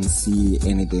didn't see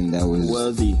anything that was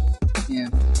worthy. Yeah.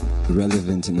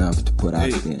 Relevant enough to put out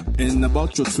there. And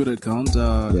about your Twitter account,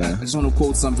 I just want to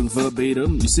quote something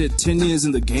verbatim. You said 10 years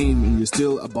in the game and you're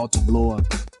still about to blow up.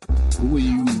 Who are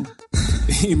you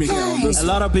aiming at on this? A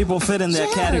lot of people fit in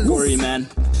that category, man.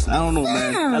 I don't know,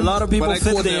 man. A lot of people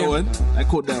fit there. I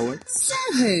quote that one.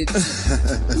 Savage.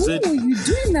 Who are you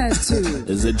doing that to?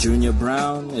 Is it Junior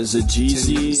Brown? Is it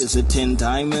Jeezy? Is it 10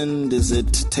 Diamond? Is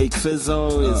it Take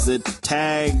Fizzo? Is it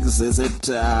Tags? Is it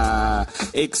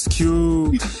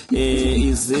XQ?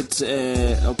 Is it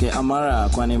okay? Amara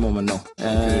Kwanemo, no.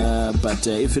 But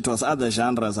if it was other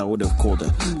genres, I would have called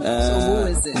her. So who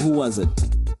is it? Who was it?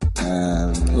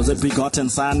 Was it Begotten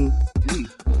Son?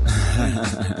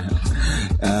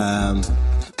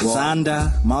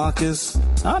 Xander, Marcus.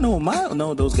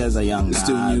 No, those guys are young.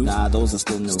 Still new. Nah, those are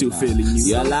still new. Still fairly new.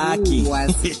 You're lucky.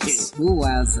 Who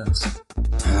was it?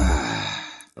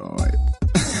 All right.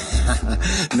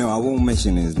 No, I won't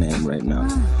mention his name right now.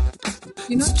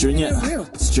 It's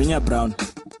Junior Brown.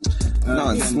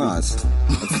 No, it's not.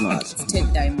 It's not. It's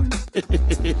 10 Diamond.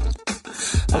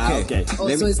 Okay. So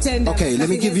it's 10 Diamond. Okay, let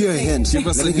me give you a hint. Give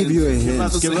us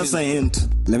a hint.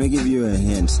 Let me give you a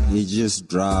hint. He just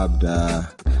dropped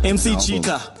MC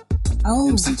Cheetah. Oh.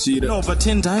 MC Cheetah. No, but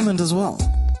 10 Diamond as well.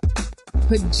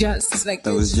 But just like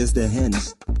that was just a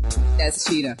hint. That's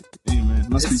Cheetah. Hey man,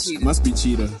 must be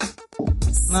Cheetah.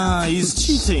 Nah, he's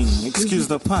cheating. Excuse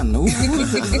the pun.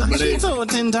 Cheetah or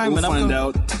 10 Diamond? We'll find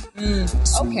out.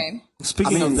 Okay.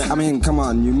 Speaking of that, I mean, come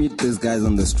on, you meet these guys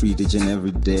on the street each and every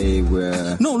day.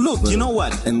 No, look, you know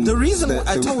what? The reason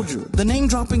I told you, the name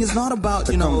dropping is not about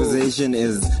the conversation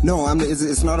is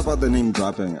it's not about the name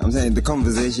dropping. I'm saying the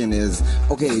conversation is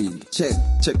okay.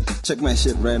 Check my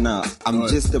shit right now. I'm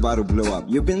just about to blow up.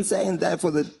 You've been saying that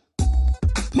for the.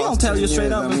 I'll tell you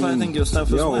straight up if I think your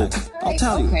stuff is whack. I'll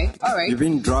tell you. Okay, all right. You've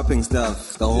been dropping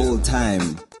stuff the whole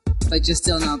time. But you're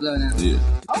still not blown up. Yeah.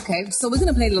 Okay, so we're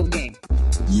gonna play a little game.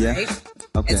 Yeah. Right?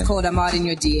 Okay. It's called I'm Out in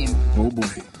Your DM. Oh boy.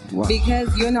 Wow.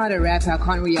 Because you're not a rapper, I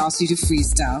can't really ask you to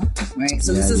freestyle, right?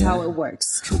 So this is how it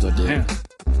works. Truth or dare.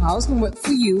 how it's gonna work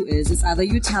for you is it's either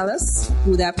you tell us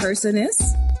who that person is,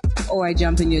 or I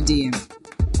jump in your DM.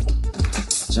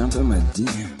 Jump in my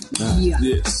DM. Yeah.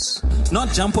 Yes.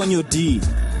 Not jump on your D.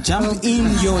 Jump in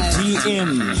your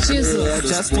DM. Jesus.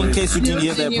 Just in case you didn't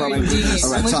hear that problem. DM.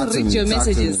 All right, I'm talk gonna to read me. your Talk to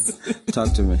messages. me.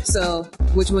 Talk to me. So,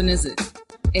 which one is it?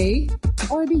 A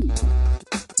or B?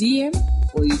 DM,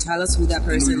 or you tell us who that And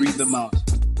person we read is? them out.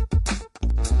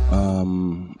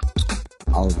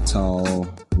 I'll tell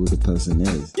who the person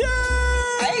is.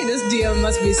 Hey, this DM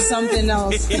must be something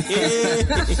else.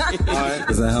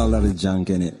 There's a hell lot of junk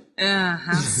in it.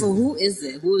 Uh-huh. So who is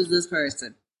it? Who is this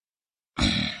person?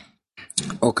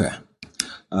 Okay.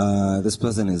 This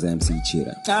person is MC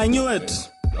Cheetah. I knew it.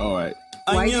 All right.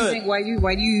 Why I do knew you it. think?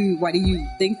 Why do you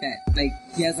think that? Like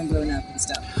he hasn't blown up and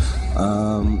stuff.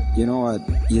 You know what?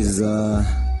 He's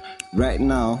right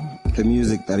now the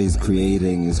music that he's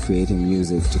creating is creating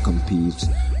music to compete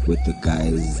with the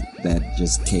guys that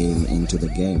just came into the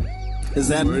game. Is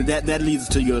that leads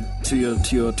to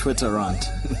your Twitter rant?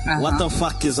 What the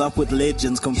fuck is up with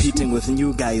legends competing with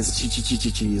new guys?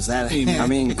 Is that? Hey, man. I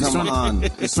mean, come on.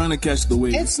 It's trying to catch the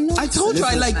wave. It's not. I told you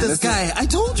I like this guy. I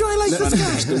told you I like Trying this to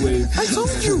catch guy. the wave. I told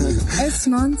you. It's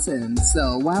nonsense.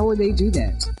 So why would they do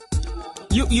that?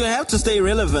 You have to stay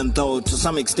relevant though to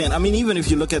some extent. I mean, even if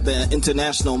you look at the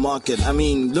international market, I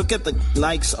mean, look at the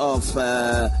likes of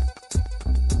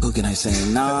who can I say?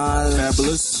 Nas,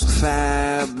 Fabulous.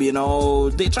 Fab. You know,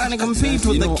 they're trying to compete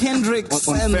with the Kendricks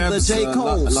on and Fab's, the J.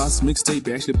 Cole's. last mixtape,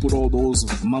 they actually put all those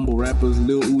mumble rappers,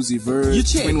 Lil Uzi Vert, You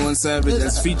check. 21 Savage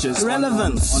as features.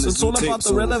 Relevance. on his It's all new tape, about the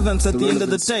so relevance at the end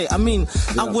of the relevance. day. I mean,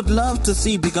 I would love to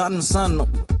see Begotten Son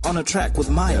on a track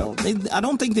with Mile. I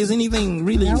don't think there's anything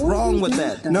really wrong with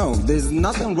that. No, there's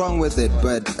nothing wrong with it,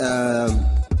 but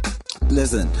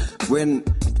listen,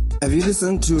 have you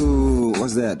listened to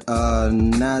what's that?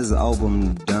 Nas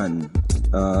album Done?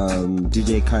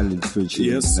 DJ Khaled featuring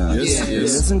Yes, Nas. yes, Have you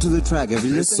yes. listened to the track? Have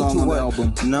you Best listened song to on the what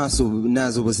album.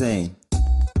 Nas was saying?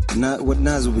 What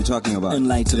Nas will be talking about?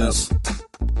 Enlighten us.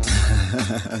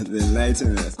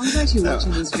 Enlighten us. I was actually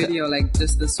watching this video like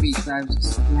just this week. So I was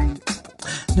just blank.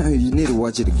 No, you need to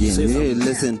watch it again. You need to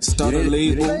listen. Start a You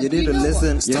need label. You need to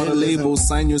listen. You Start need a to listen. label,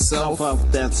 sign yourself.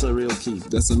 That's a real key.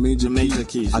 That's a major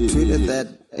key. I tweeted that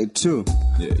too.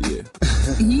 Yeah.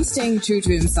 He's staying true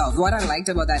to himself. What I liked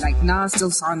about that, like Nas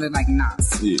still sounded like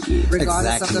Nas, Yeah.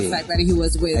 regardless of Exactly. the fact that he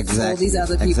was with all these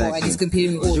other people and he's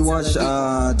competing with all Did you these watch?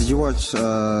 other people. Did you watch?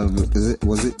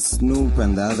 Was it Snoop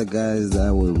and the other guys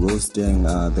that were roasting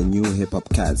the new hip hop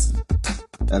cats?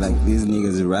 Like these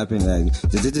niggas are rapping like.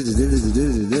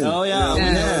 Oh yeah, we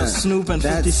know Snoop and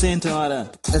 50 That's- Cent and all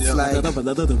that. It's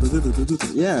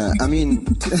like, yeah. I mean,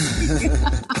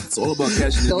 It's all about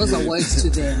catching Those the are wave. words to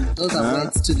them. Those are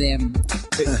words to them.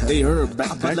 Hey Herb,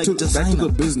 back like to designer. the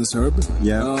business, Herb.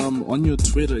 Yeah. On your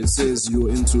Twitter, it says you're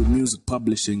into music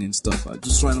publishing and stuff. I'm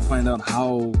just trying to find out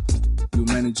how you're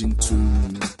managing to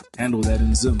handle that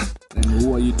in Zim, and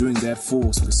who are you doing that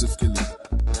for specifically?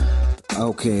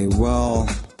 okay, well,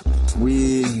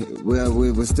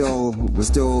 we're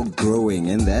still growing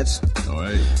in that. All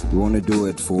right, We want to do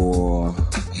it for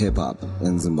hip hop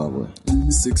in Zimbabwe.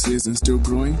 6 years and still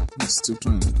growing. I'm still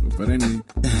trying. But anyway,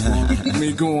 you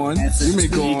may go on. You may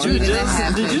go on.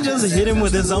 Did you just hit him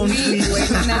with his own tweet?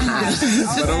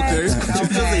 But okay. Did you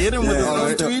just hit him with his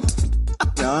own tweet?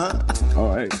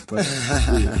 All right,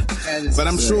 but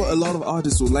I'm sure a lot of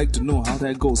artists would like to know how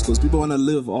that goes because people want to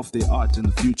live off their art in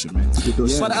the future, man.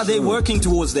 But are they working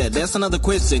towards that? That's another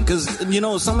question. Because, you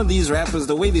know, some of these rappers,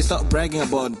 the way they start bragging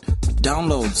about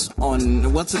downloads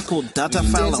on, what's it called? Data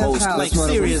file Data host. file. Like, That's what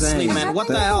I was seriously, saying. man, what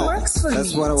the That hell? Works for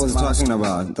That's me. what I was talking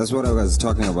about. That's what I was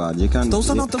talking about. You can't. Those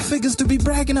are not the figures to be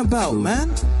bragging about,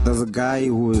 man. There's a guy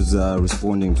who was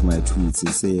responding to my tweets.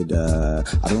 He said,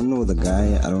 I don't know the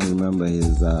guy. I don't remember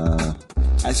his.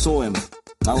 I saw him.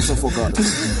 I also forgot.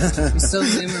 He's so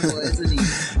memorable, isn't he?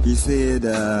 He said.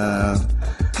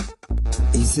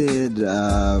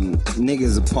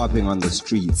 Niggas are popping on the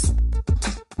streets.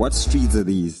 What streets are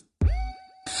these?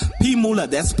 P. Muller,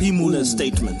 that's P. Muller's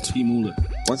statement. P. Muller.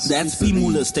 What That's streets P. are these?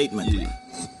 Muller's statement.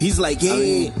 He's like, yeah.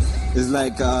 It's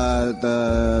like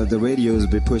the radios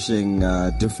be pushing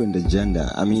different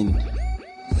agenda. I mean,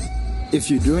 if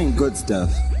you're doing good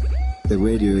stuff, the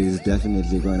radio is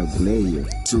definitely going to play you.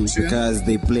 True. Because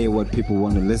they play what people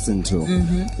want to listen to.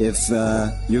 If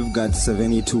you've got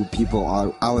 72 people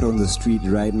out on the street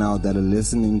right now that are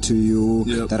listening to you,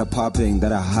 Yep. that are popping,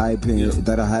 that are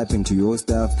hyping to your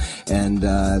stuff, and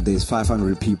there's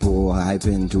 500 people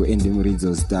hyping to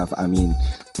Indie stuff, I mean,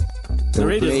 they'll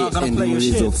radio's play not gonna play your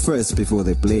Indie shit. first before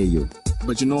they play you.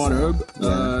 But you know what,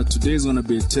 Herb? Today's gonna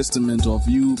be a testament of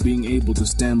you being able to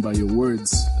stand by your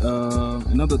words.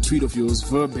 Another tweet of yours,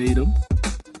 verbatim.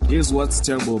 Here's what's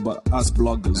terrible about us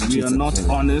bloggers. We are not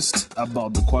honest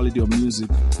about the quality of music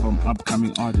from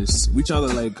upcoming artists. Which other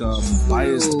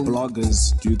biased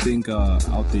bloggers do you think are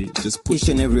out there? Just push Each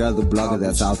and every other blogger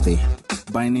that's out there.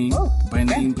 by name,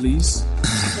 please.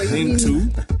 Name two.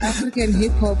 African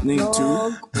hip hop Name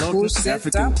blog. two. Who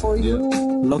set up for you?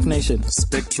 Lock Nation.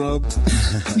 Spectrum.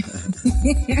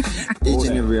 Each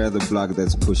and every other blog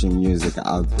that's pushing music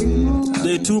out there.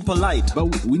 They're too polite.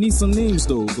 But we need some names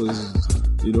though, because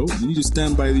you need to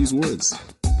stand by these words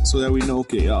so that we know.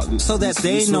 Okay, So that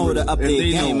they know to up their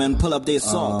game and pull up their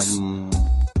socks.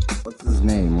 What's his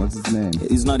name?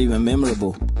 He's not even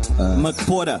memorable.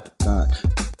 McPorter.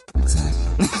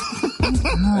 Exactly.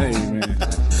 Hey man,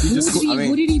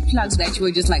 Who did he plug that you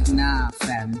were just like, nah,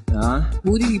 fam?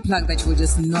 Who did he plug that you were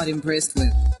just not impressed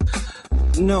with?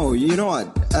 No, you know what?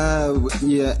 I'm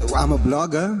a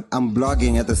blogger. I'm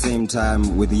blogging at the same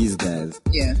time with these guys.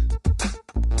 Yeah.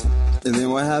 And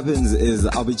then what happens is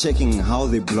I'll be checking how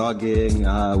they're blogging,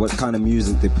 what kind of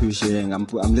music they're pushing. I'm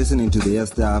listening to their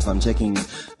stuff. I'm checking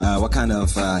what kind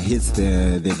of hits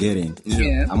they're getting.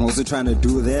 Yeah. I'm also trying to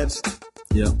do that.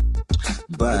 yeah.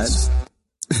 But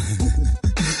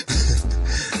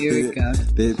Here we go.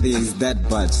 there's that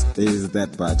but.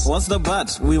 What's the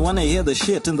but? We want to hear the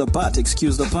shit in the butt.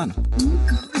 Excuse the pun. Oh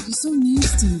my god, you're so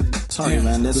nasty. Sorry,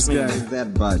 man. That's This me. guy. There's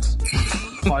that but.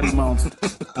 Party mouth.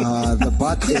 The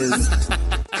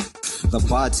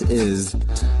but is,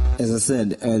 as I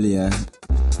said earlier,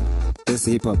 this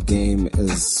hip hop game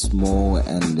is small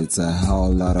and it's a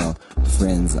whole lot of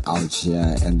friends out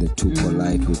here and they're too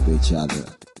polite with each other.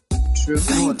 True.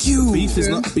 Thank you. Beef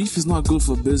is not good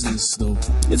for business though.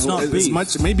 It's not It's beef.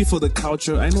 much maybe for the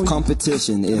culture. I know.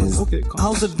 Competition is. Okay.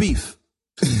 How's it beef?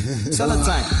 Tell a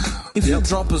time. If you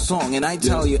drop a song and I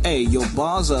tell you, hey, your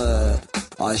bars are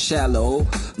shallow,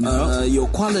 your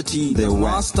quality, the whack.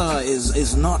 master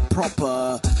is not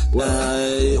proper.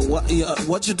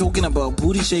 What you're talking about,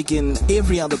 booty shaking,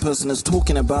 every other person is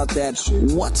talking about that.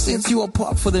 What sets you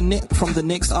apart from the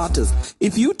next artist?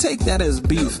 If you take that as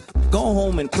beef, go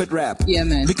home and quit rap. Yeah,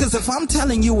 man. Because if I'm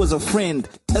telling you as a friend,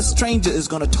 a stranger is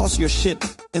gonna toss your shit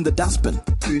in the dustbin.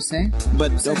 True say.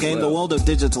 But okay, in the world of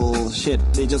digital shit,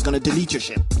 they're just gonna delete your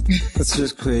shit. It's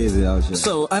just crazy out here.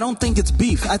 So I don't think it's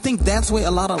beef. I think that's where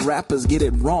a lot of rappers get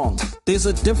it wrong. There's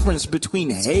a difference between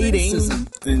hating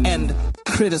and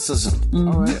criticism.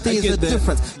 There's a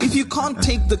difference. If you can't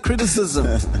take the criticism,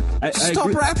 stop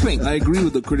agree. rapping. I agree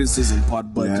with the criticism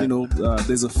part, but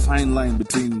there's a fine line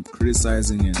between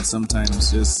criticizing and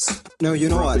sometimes just No, you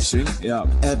know what? rubbishing. Yeah.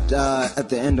 At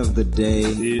the end of the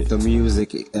day, the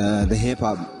music, the hip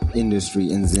hop industry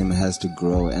in Zim has to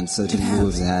grow, and certain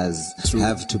moves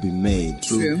have to be made.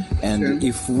 True. And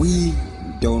if we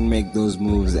don't make those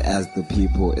moves as the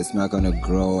people, it's not gonna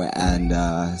grow.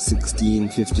 And 16,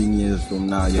 15 years from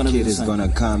now, your gonna be kid the is same. gonna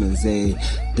come and say,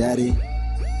 "Daddy,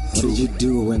 what did you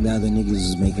do when the other niggas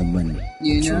was making money?"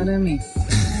 You know what I mean?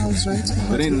 I was right.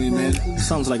 But anyway, man,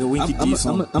 Sounds like a Winky I'm D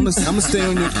song. gonna stay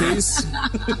on your case.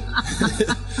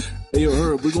 Hey, yo,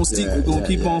 Herb, we're gonna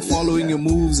keep on following your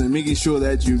moves and making sure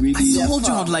that you really I told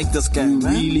you I'd like this guy, you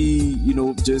man. really,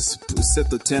 just set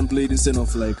the template instead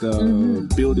of like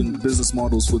building business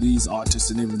models for these artists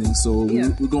and everything. So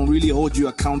we're gonna really hold you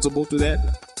accountable to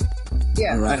that.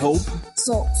 Yeah. I hope.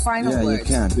 So, final Yeah, words. you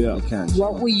can. Yeah. You can.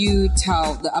 What will you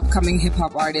tell the upcoming hip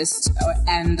hop artist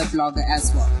and the blogger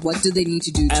as well? What do they need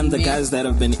to do to And the make guys that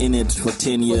have been in it for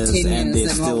 10 years, 10 and they're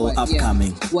years still what,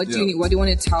 upcoming. Yeah. What do you need? What do you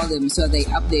want to tell them so they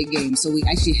up their game? So we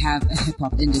actually have a hip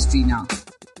hop industry now.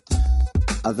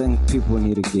 I think people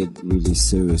need to get really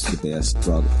serious with their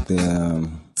struggle.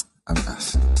 I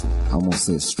almost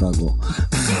say struggle.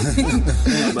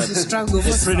 But Struggle.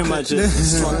 it's pretty much it. It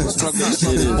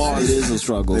is a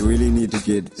struggle. They really need to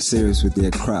get serious with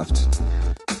their craft.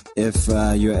 If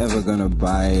you're ever gonna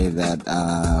buy that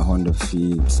Honda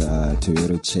Fit,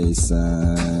 Toyota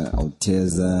Chaser,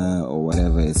 Alteza, or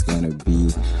whatever it's gonna be,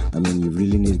 I mean, you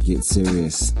really need to get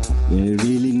serious. You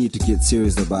really need to get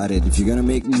serious about it. If you're gonna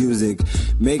make music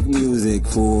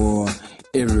for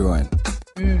everyone.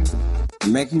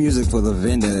 Make music for the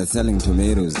vendor that's selling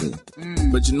tomatoes there.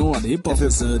 But you know what? Hip hop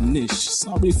is a niche. It's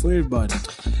not really for everybody.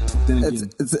 Then again,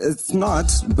 It's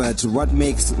not, but what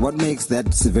makes that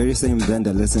very same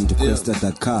vendor listen to Questa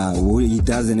Dakar, who he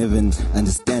doesn't even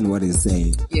understand what he's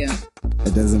saying? Yeah.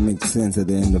 It doesn't make sense at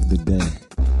the end of the day.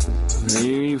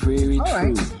 Very, very All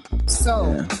true. right.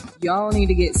 So y'all need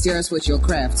to get serious with your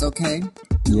crafts, okay?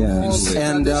 Yeah, All the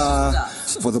and other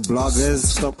stuff. for the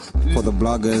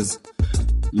bloggers,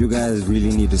 you guys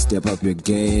really need to step up your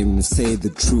game. Say the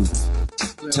truth.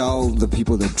 Tell the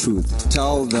people the truth.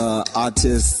 Tell the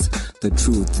artists the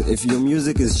truth. If your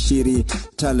music is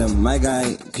shitty, tell them, my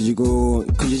guy, could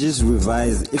you just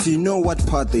revise? If you know what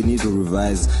part they need to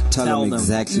revise, tell them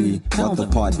exactly what the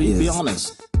part is. Be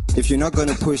honest. If you're not going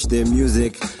to push their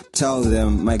music, tell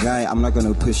them, my guy, I'm not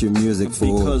going to push your music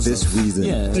for this reason.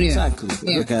 Yeah, exactly.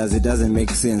 Yeah. Because it doesn't make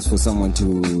sense for someone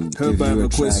to give you a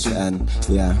track question. and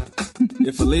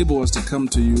If a label was to come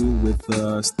to you with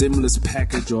a stimulus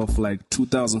package of like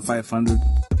 2,500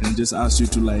 and just ask you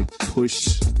to like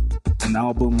push an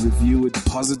album, review it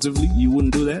positively, you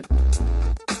wouldn't do that?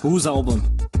 Whose album?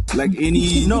 Like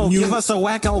any No, new, give us a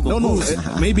whack album. no,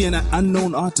 maybe an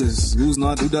unknown artist who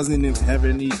doesn't even have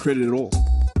any credit at all.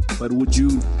 But would you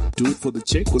do it for the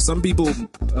chick? Because some people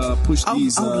push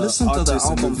these I'll listen to the artists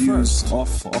and album reviews first.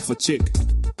 off a chick.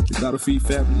 You gotta feed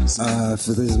families. if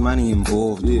there's money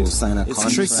involved, we'll sign a It's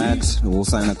contract. tricky. We'll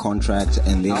sign a contract,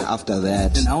 and then after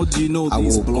that, And how do you know I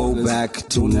these will go bloggers back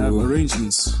don't have to.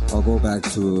 arrangements? I'll go back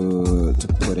to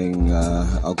putting.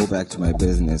 I'll go back to my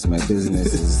business. My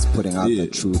business is putting out the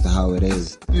truth, how it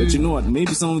is. But you know what?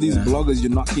 Maybe some of these bloggers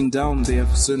you're knocking down, they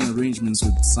have certain arrangements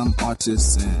with some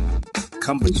artists and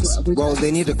companies. Well,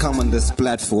 they need to come on this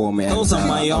platform and Those are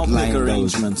myopic outline those.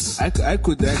 arrangements. I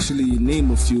could actually name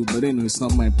a few, but anyway, it's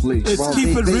not my place. It's Well, Keep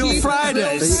they- It they- Real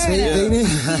Fridays. They need.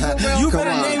 You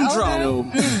better name You drop. know,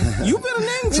 You better name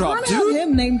We drop, can't have dude.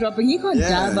 him name dropping. He can't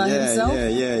die by himself.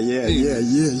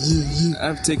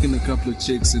 I've taken a couple of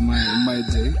chicks in my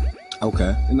day,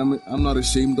 Okay. and I'm not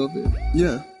ashamed of it.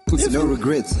 Yeah. No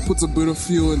regrets. Puts a bit of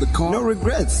fuel in the car. No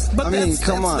regrets. But I mean, that's,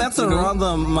 come on. That's a you know?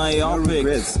 rather myopic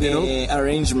regrets, you know?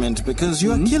 arrangement because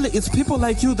you are killing. It's people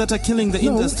like you that are killing the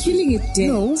industry. Killing it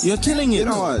dead. You're killing it. You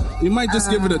know what? You might just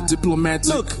give it a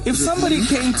diplomatic. Look, if somebody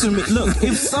came to me,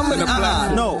 if somebody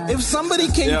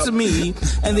came to me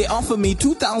and they offer me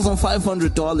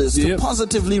 $2,500 to Yep.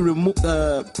 positively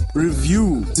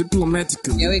review Here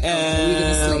diplomatically. we go.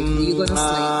 You're gonna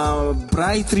slay.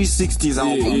 Bright 360's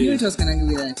album, I knew it was gonna give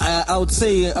you that. I would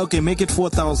say, okay, make it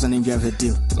 4,000 and you have a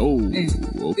deal. Oh, okay.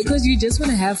 Because you just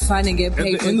want to have fun and get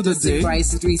paid the end of the day, price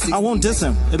 360. I won't diss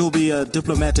him. It'll be a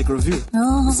diplomatic review.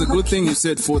 Oh, It's a good thing you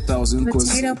said 4,000 because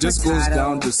Potato, it just goes potato.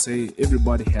 down to say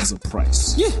everybody has a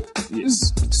price. Yeah.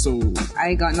 Yes. So I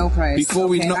ain't got no price. Before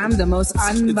we okay? know- I'm the most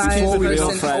unbiased before we know person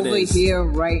over Fridays. here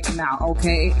right now.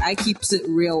 Okay, I keeps it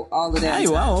real all the Hey,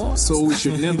 time. wow. so we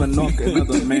should never knock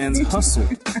another man's hustle.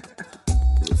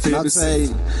 Fair to say.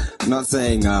 Not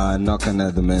saying knock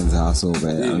another man's hustle,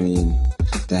 but I mean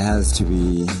there has to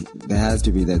be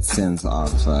that sense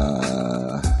of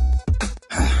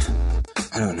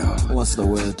I don't know. What's the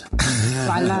word?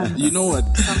 Balance. You know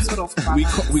what? Some sort of We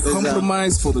balance. we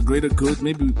compromise for the greater good.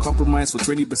 Maybe we compromise for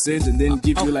 20% and then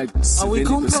give you like 70%. Are we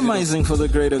compromising for the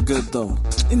greater good, though?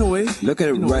 In a way. Look at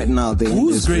it right now. The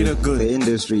Who's industry, greater good? The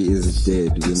industry is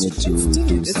dead. We need to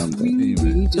do It's something.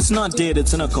 really just It's not dead,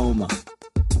 it's in a coma.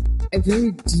 a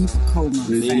very deep coma.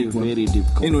 Very, very deep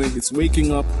coma. Anyway, it's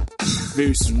waking up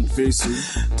very soon, very soon.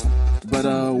 But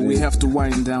we have to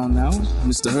wind down now.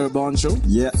 Mr. Herb Show.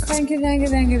 Yeah. Thank you.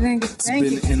 It's been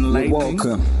You're enlightening.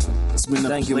 welcome. It's been a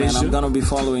Thank you, pleasure. man. I'm gonna be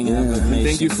following information.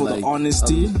 Thank you for the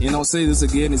honesty. And I'll say this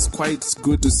again, it's quite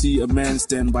good to see a man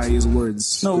stand by his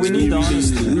words. No, we need the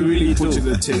honesty. We really We put do. you to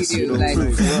the test. You know, Like,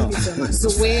 like, thank you so much. So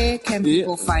where can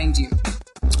people find you?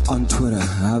 On Twitter,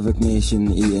 Havoc Nation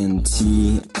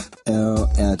ENTL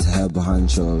at Herb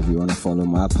Hancho. If you want to follow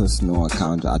my personal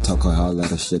account, I talk a whole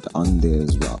lot of shit on there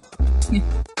as well.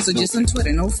 So just on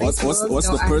Twitter, no Facebook, what's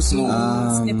no the personal-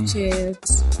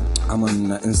 Snapchat. I'm on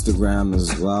Instagram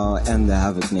as well, and the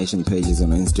Havoc Nation page is on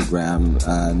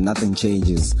Instagram. Nothing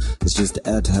changes. It's just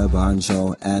at Herb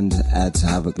Hancho and at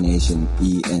Havoc Nation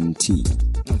ENT.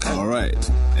 all right.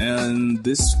 And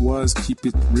this was Keep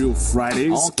It Real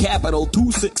Fridays All capital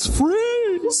 263.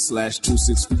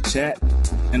 /263 chat.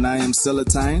 And I am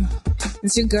Celatine.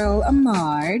 It's your girl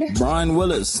Ahmad. Brian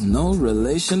Willis, no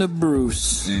relation to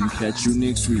Bruce. And catch you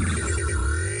next week.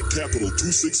 Capital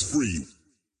 263.